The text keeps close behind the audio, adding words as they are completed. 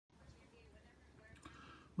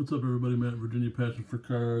What's up, everybody? Matt, Virginia Passion for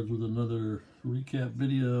Cards, with another recap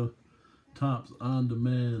video. Topps On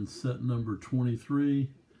Demand set number 23,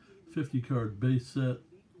 50 card base set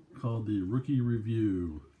called the Rookie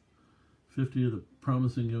Review. 50 of the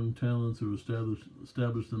promising young talents who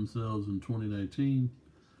established themselves in 2019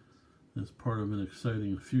 as part of an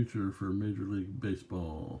exciting future for Major League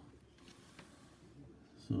Baseball.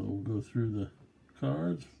 So we'll go through the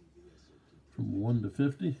cards from 1 to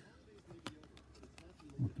 50.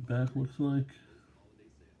 What the back looks like.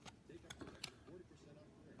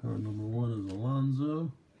 Card number 1 is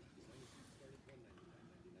Alonso,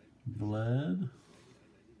 Vlad,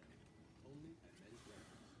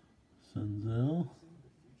 Senzel,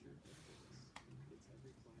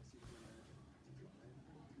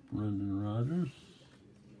 Brendan Rodgers,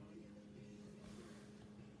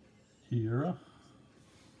 Hira,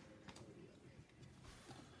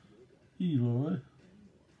 Eloy,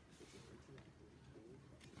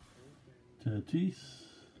 Tatis,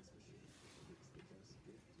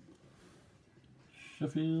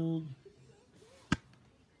 Sheffield,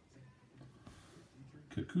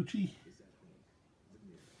 Kikuchi,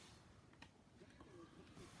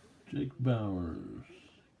 Jake Bowers,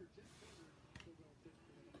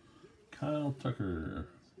 Kyle Tucker.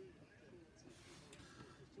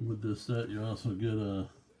 With this set, you also get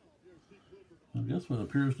I guess what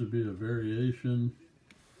appears to be a variation,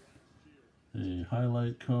 a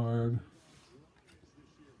highlight card,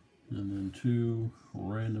 and then 2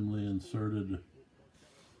 randomly inserted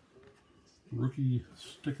rookie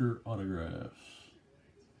sticker autographs.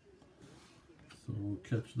 So we'll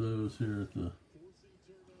catch those here at the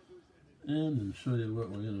end and show you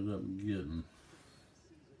what we ended up getting.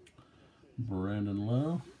 Brandon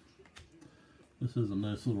Lowe. This is a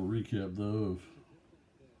nice little recap, though, of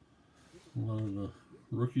a lot of the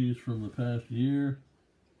rookies from the past year.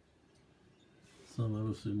 Some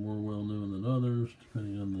obviously more well known than others,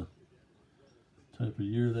 depending on the type of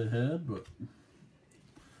year they had, but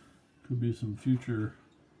could be some future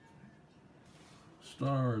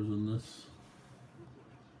stars in this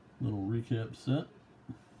little recap set.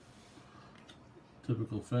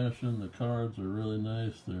 Typical fashion, the cards are really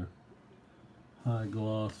nice. They're high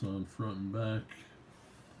gloss on front and back.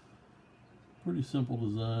 Pretty simple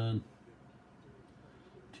design.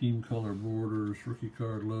 Team color borders, rookie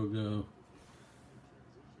card logo,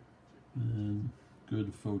 and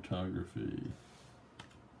good photography.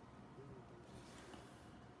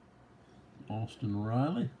 Austin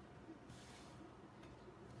Riley,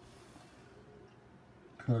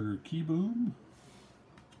 Carter Kieboom.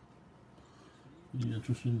 Be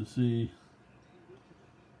interesting to see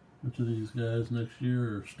which of these guys next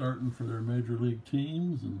year are starting for their major league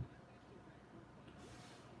teams and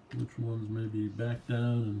which ones may be back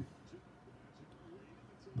down in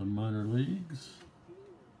the minor leagues.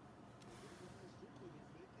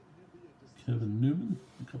 Kevin Newman,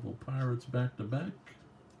 a couple of Pirates back to back.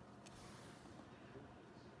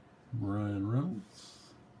 Brian Reynolds,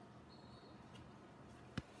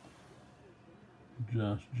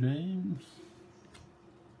 Josh James,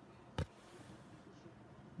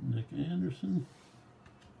 Nick Anderson,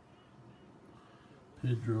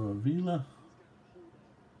 Pedro Avila,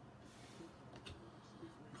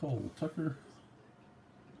 Cole Tucker.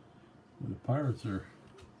 The Pirates are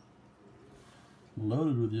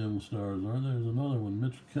loaded with young stars, aren't there? There's another one,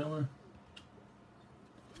 Mitch Keller.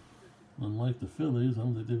 Unlike the Phillies, I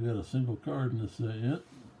don't think they've got a single card in this set yet.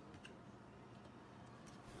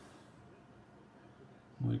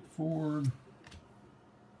 Mike Ford,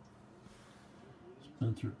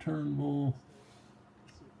 Spencer Turnbull,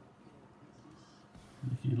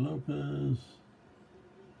 Nicky Lopez,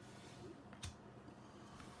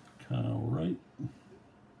 Kyle Wright.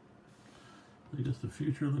 I guess the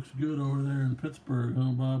future looks good over there in Pittsburgh,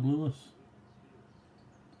 huh, Bob Lewis?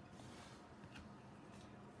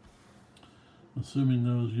 Assuming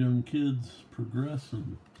those young kids progress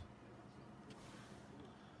and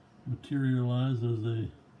materialize as they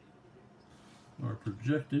are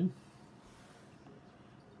projecting.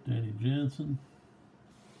 Danny Jansen,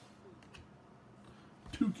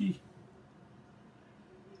 Tukey,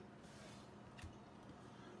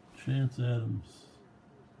 Chance Adams,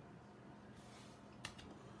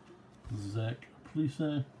 Zach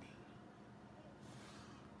Plesac,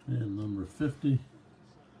 and number 50,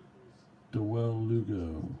 Dewell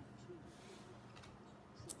Lugo.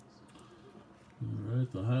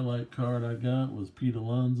 Alright, the highlight card I got was Pete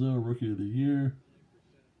Alonso, Rookie of the Year.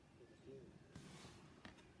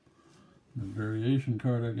 The variation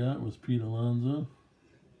card I got was Pete Alonso.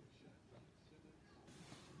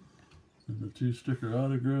 And the 2 sticker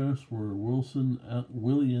autographs were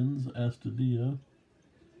Williams Astudillo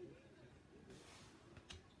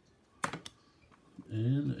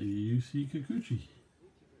and a UC Kikuchi.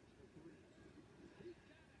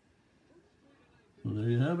 Well, there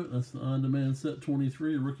you have it. That's the On-Demand Set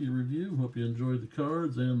 23 rookie review. Hope you enjoyed the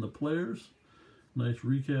cards and the players. Nice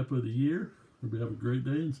recap of the year. Hope you have a great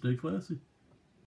day and stay classy.